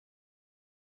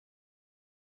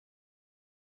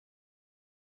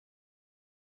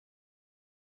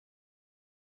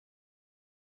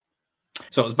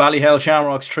So it was Ballyhale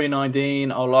Shamrocks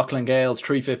 319, O'Loughlin Gaels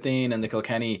 315 in the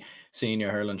Kilkenny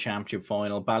Senior Hurling Championship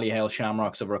final. Ballyhale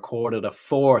Shamrocks have recorded a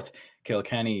fourth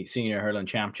Kilkenny Senior Hurling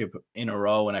Championship in a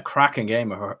row, and a cracking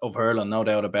game of hurling, no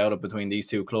doubt about it, between these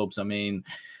two clubs. I mean,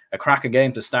 a cracking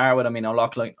game to start with. I mean,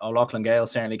 O'Loughlin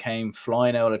Gaels certainly came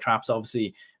flying out of traps,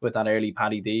 obviously, with that early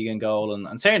Paddy Deegan goal.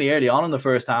 And certainly early on in the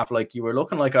first half, like, you were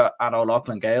looking like at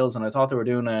O'Loughlin Gaels, and I thought they were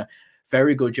doing a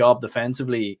very good job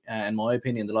defensively, in my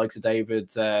opinion. The likes of David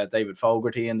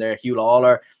Fogarty in there, Hugh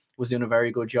Lawler was doing a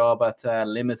very good job at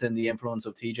limiting the influence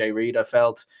of TJ Reid, I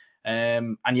felt.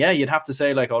 And yeah, you'd have to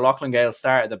say, like, O'Loughlin Gaels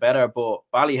started the better, but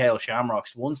Ballyhale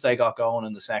Shamrocks, once they got going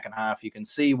in the second half, you can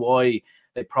see why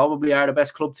they probably are the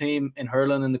best club team in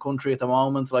hurling in the country at the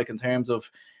moment, like in terms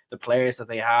of the players that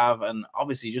they have, and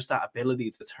obviously just that ability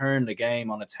to turn the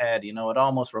game on its head. You know, it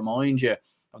almost reminds you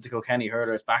of the Kilkenny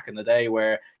hurlers back in the day,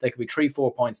 where they could be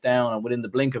 3-4 points down, and within the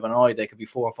blink of an eye, they could be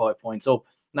 4 or 5 points up.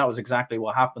 And that was exactly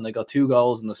what happened. They got 2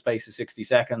 goals in the space of 60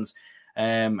 seconds.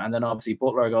 And then obviously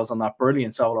Butler goes on that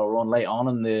brilliant solo run late on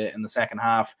in the second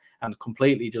half and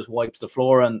completely just wipes the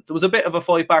floor. And there was a bit of a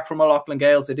fight back from O'Loughlin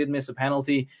Gaels. They did miss a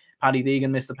penalty. Paddy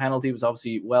Deegan missed a penalty. It was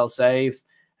obviously well saved.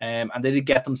 And they did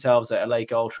get themselves a late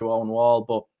goal through Owen Wall,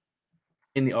 but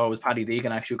it was Paddy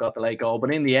Deegan actually got the late goal.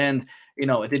 But in the end, you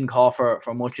know, it didn't call for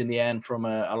much in the end from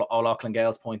O'Loughlin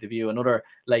Gaels' point of view. Another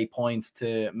late point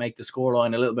to make the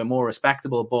scoreline a little bit more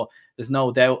respectable. But there's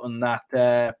no doubt in that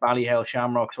Ballyhale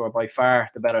Shamrocks were by far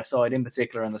the better side, in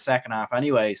particular in the second half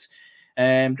anyways.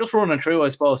 Just running through, I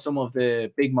suppose, some of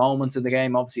the big moments in the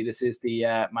game. Obviously, this is the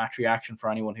match reaction for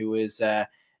anyone who is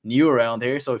new around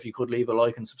here. So if you could leave a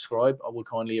like and subscribe, I would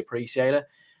kindly appreciate it.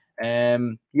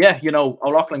 Yeah, you know,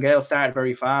 O'Loughlin Gaels started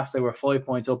very fast. They were 5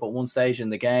 points up at one stage in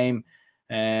the game.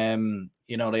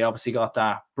 You know, they obviously got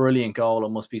that brilliant goal, it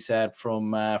must be said,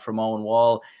 from Owen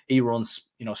Wall. He runs,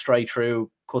 you know, straight through,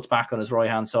 cuts back on his right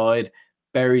hand side,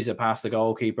 buries it past the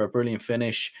goalkeeper. Brilliant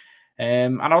finish.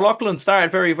 And O'Loughlin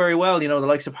started very, very well. You know, the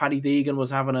likes of Paddy Deegan was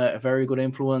having a very good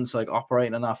influence, like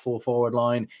operating on that full forward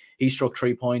line. He struck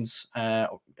 3 points,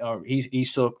 or he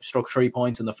struck 3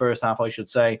 points in the first half, I should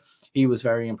say. He was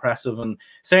very impressive, and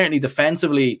certainly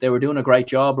defensively, they were doing a great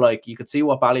job. Like, you could see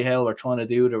what Ballyhale were trying to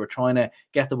do. They were trying to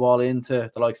get the ball into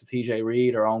the likes of TJ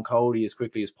Reid or Owen Cody as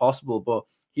quickly as possible. But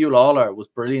Hugh Lawler was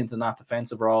brilliant in that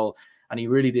defensive role, and he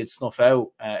really did snuff out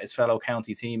his fellow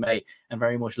county teammate and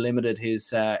very much limited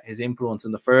his influence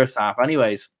in the first half.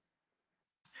 Anyways,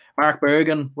 Mark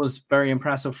Bergen was very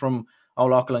impressive from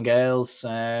O'Loughlin Gaels.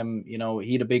 You know,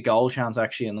 he had a big goal chance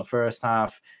actually in the first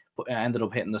half, but ended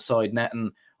up hitting the side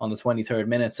netting on the 23rd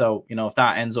minute. So, you know, if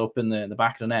that ends up in the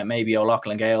back of the net, maybe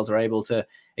O'Loughlin Gaels are able to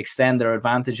extend their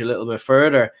advantage a little bit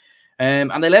further.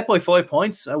 And they led by 5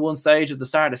 points at one stage at the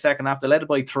start of the second half. They led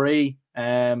by 3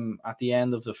 at the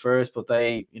end of the first, but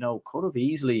they, you know, could have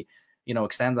easily, you know,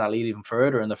 extended that lead even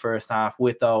further in the first half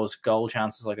with those goal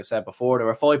chances. Like I said before, they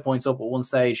were 5 points up at one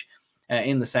stage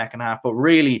in the second half. But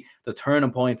really, the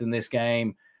turning point in this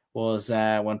game was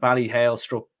when Ballyhale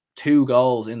struck 2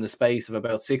 goals in the space of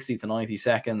about 60 to 90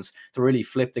 seconds to really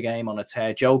flip the game on its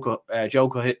head. Joe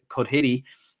Cuddihy,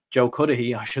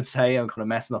 I should say, I'm kind of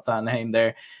messing up that name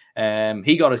there.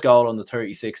 He got his goal on the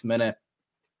 36th minute.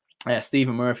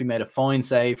 Stephen Murphy made a fine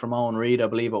save from Owen Reid, I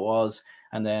believe it was.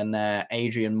 And then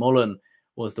Adrian Mullen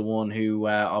was the one who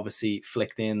obviously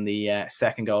flicked in the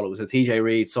second goal. It was a TJ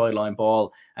Reid sideline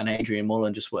ball, and Adrian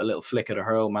Mullen, just with a little flick of the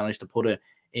hurl, managed to put it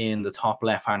in the top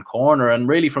left-hand corner. And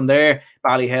really from there,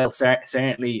 Ballyhale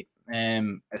certainly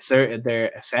asserted their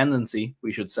ascendancy,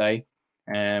 we should say,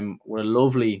 with a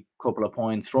lovely couple of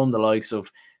points from the likes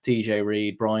of TJ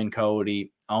Reid, Brian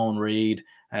Cody, Owen Reid,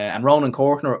 and Ronan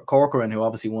Corcoran, who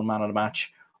obviously won man of the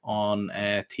match on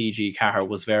TG Carr,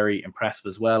 was very impressive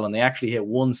as well. And they actually hit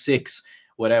 1-6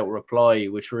 without reply,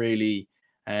 which really,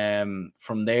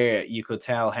 from there, you could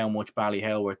tell how much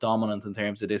Ballyhale were dominant in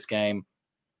terms of this game.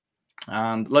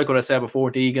 And like what I said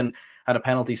before, Deegan had a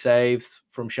penalty saved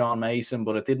from Sean Mason,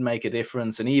 but it didn't make a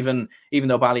difference. And even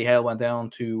though Ballyhale went down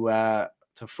to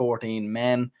 14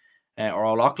 men, or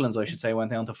O'Loughlin's, I should say,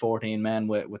 went down to 14 men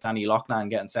with Danny Loughnane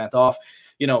getting sent off,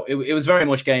 you know, it was very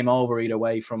much game over either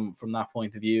way from that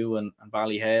point of view. And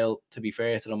Ballyhale, to be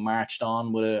fair to them, marched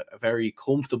on with a very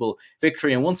comfortable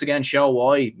victory. And once again, show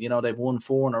why, you know, they've won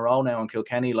 4 in a row now in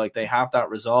Kilkenny. Like, they have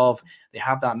that resolve, they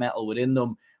have that mettle within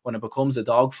them. When it becomes a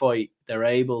dogfight, they're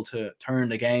able to turn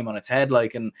the game on its head.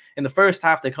 Like, in the first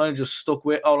half, they kind of just stuck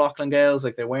with O'Loughlin Gaels.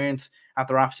 Like, they weren't at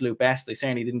their absolute best. They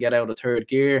certainly didn't get out of third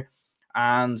gear.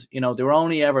 And, you know, they were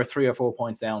only ever 3 or 4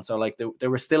 points down. So, like, they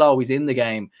were still always in the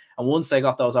game. And once they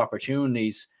got those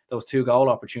opportunities, those 2 goal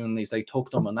opportunities, they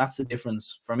took them. And that's the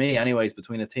difference for me anyways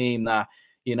between a team that,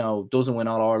 you know, doesn't win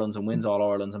All Irelands and wins All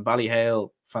Irelands. And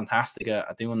Ballyhale, fantastic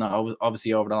at doing that,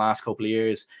 obviously, over the last couple of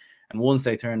years. And once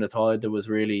they turned the tide, there was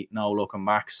really no looking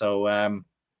back. So,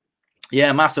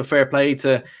 yeah, massive fair play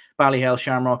to Ballyhale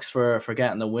Shamrocks for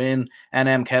getting the win.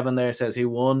 NM Kevin there says who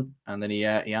won, and then he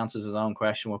answers his own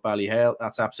question with Ballyhale.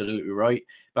 That's absolutely right.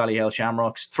 Ballyhale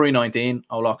Shamrocks 319,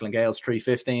 O'Loughlin Gaels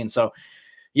 315. So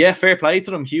yeah, fair play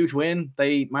to them. Huge win.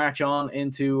 They march on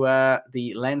into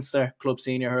the Leinster Club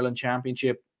Senior Hurling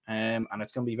Championship, and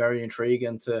it's going to be very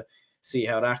intriguing to see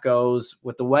how that goes.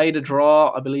 With the way the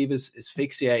draw, I believe, is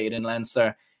fixated in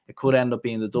Leinster, it could end up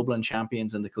being the Dublin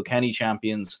champions and the Kilkenny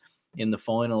champions in the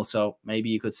final. So maybe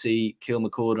you could see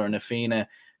Kilmacud or Nafina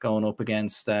going up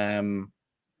against Ballyhale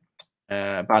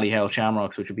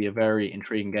Shamrocks, which would be a very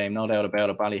intriguing game. No doubt about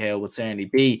it. Ballyhale would certainly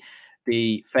be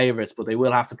the favourites, but they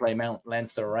will have to play Mount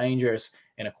Leinster Rangers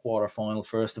in a quarter-final,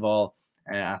 first of all,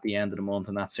 at the end of the month,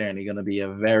 and that's certainly going to be a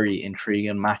very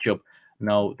intriguing matchup,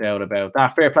 no doubt about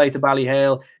that. Fair play to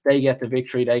Ballyhale. They get the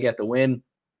victory. They get the win.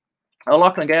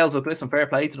 O'Loughlin Gaels, look, listen, fair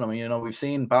play to them. You know, we've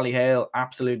seen Ballyhale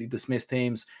absolutely dismiss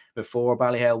teams before.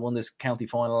 Ballyhale won this county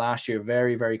final last year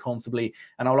very, very comfortably.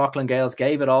 And O'Loughlin Gaels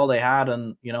gave it all they had.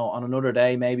 And, you know, on another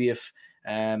day, maybe if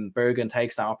Bergen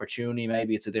takes that opportunity,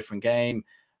 maybe it's a different game.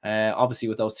 Obviously,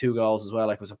 with those 2 goals as well,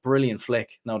 like, it was a brilliant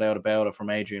flick, no doubt about it, from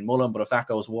Adrian Mullen. But if that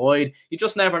goes wide, you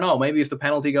just never know. Maybe if the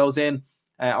penalty goes in,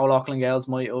 O'Loughlin Gaels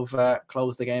might have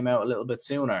closed the game out a little bit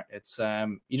sooner. It's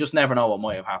you just never know what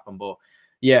might have happened. But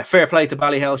yeah, fair play to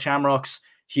Ballyhale Shamrocks.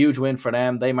 Huge win for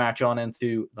them. They march on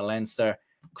into the Leinster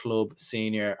Club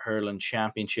Senior Hurling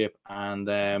Championship.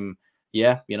 And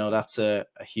yeah, you know, that's a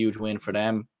huge win for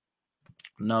them.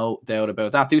 No doubt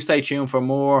about that. Do stay tuned for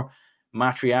more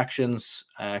match reactions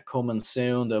coming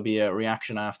soon. There'll be a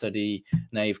reaction after the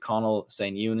Nave Connell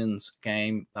St. Eunan's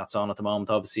game that's on at the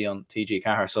moment, obviously on TG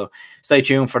Car. So stay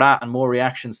tuned for that and more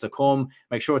reactions to come.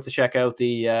 Make sure to check out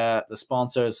the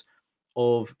sponsors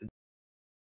of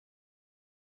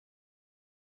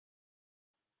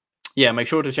make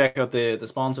sure to check out the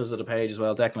sponsors of the page as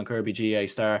well. Declan Kirby, GA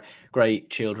Star, great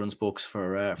children's books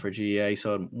for GA.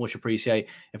 So much appreciate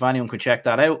if anyone could check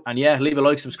that out. And yeah, leave a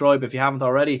like, subscribe if you haven't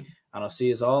already, and I'll see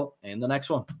you all in the next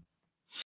one.